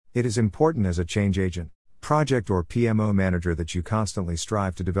It is important as a change agent, project or PMO manager that you constantly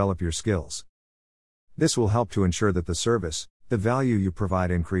strive to develop your skills. This will help to ensure that the service, the value you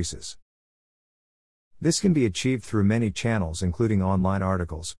provide increases. This can be achieved through many channels including online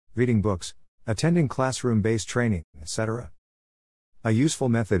articles, reading books, attending classroom-based training, etc. A useful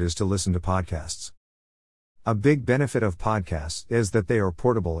method is to listen to podcasts. A big benefit of podcasts is that they are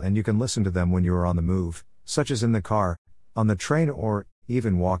portable and you can listen to them when you are on the move, such as in the car, on the train or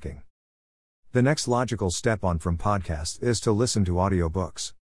even walking. The next logical step on from podcasts is to listen to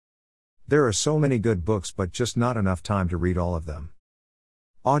audiobooks. There are so many good books but just not enough time to read all of them.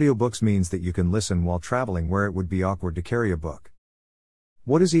 Audiobooks means that you can listen while traveling where it would be awkward to carry a book.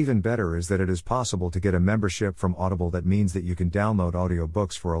 What is even better is that it is possible to get a membership from Audible. That means that you can download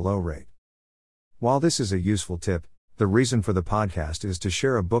audiobooks for a low rate. While this is a useful tip, the reason for the podcast is to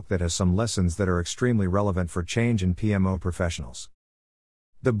share a book that has some lessons that are extremely relevant for change and PMO professionals.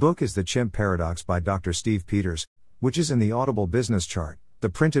 The book is The Chimp Paradox by Dr. Steve Peters, which is in the Audible Business Chart. The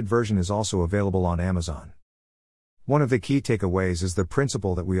printed version is also available on Amazon. One of the key takeaways is the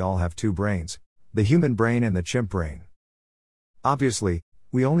principle that we all have two brains, the human brain and the chimp brain. Obviously,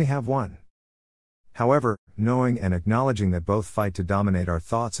 we only have one. However, knowing and acknowledging that both fight to dominate our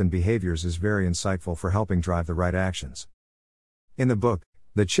thoughts and behaviors is very insightful for helping drive the right actions. In the book,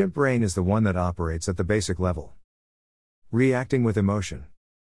 the chimp brain is the one that operates at the basic level, reacting with emotion,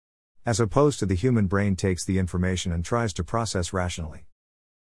 as opposed to the human brain takes the information and tries to process rationally.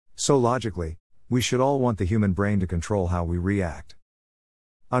 So logically, we should all want the human brain to control how we react.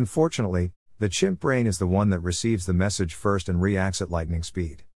 Unfortunately, the chimp brain is the one that receives the message first and reacts at lightning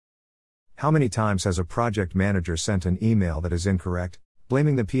speed. How many times has a project manager sent an email that is incorrect,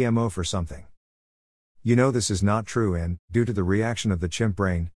 blaming the PMO for something? You know this is not true and, due to the reaction of the chimp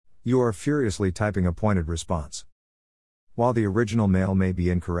brain, you are furiously typing a pointed response. While the original mail may be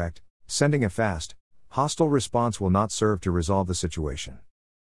incorrect, sending a fast, hostile response will not serve to resolve the situation.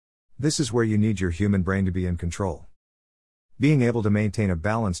 This is where you need your human brain to be in control. Being able to maintain a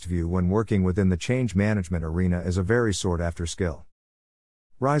balanced view when working within the change management arena is a very sought-after skill.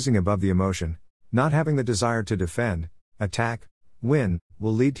 Rising above the emotion, not having the desire to defend, attack, win,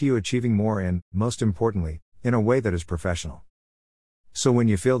 will lead to you achieving more and, most importantly, in a way that is professional. So when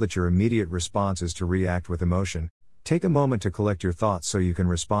you feel that your immediate response is to react with emotion, take a moment to collect your thoughts so you can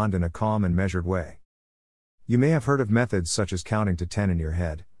respond in a calm and measured way. You may have heard of methods such as counting to 10 in your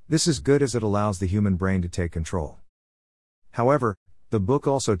head. This is good as it allows the human brain to take control. However, the book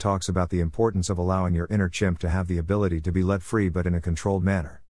also talks about the importance of allowing your inner chimp to have the ability to be let free but in a controlled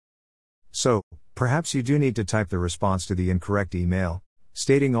manner. So, perhaps you do need to type the response to the incorrect email,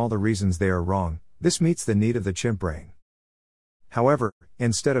 stating all the reasons they are wrong. This meets the need of the chimp brain. However,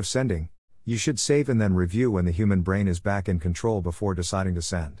 instead of sending, you should save and then review when the human brain is back in control before deciding to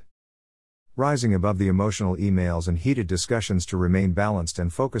send. Rising above the emotional emails and heated discussions to remain balanced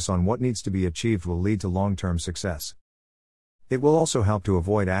and focus on what needs to be achieved will lead to long-term success. It will also help to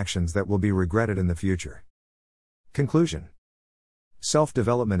avoid actions that will be regretted in the future. Conclusion.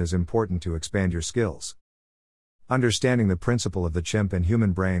 Self-development is important to expand your skills. Understanding the principle of the chimp and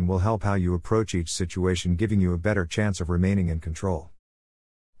human brain will help how you approach each situation, giving you a better chance of remaining in control.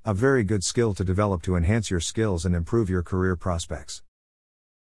 A very good skill to develop to enhance your skills and improve your career prospects.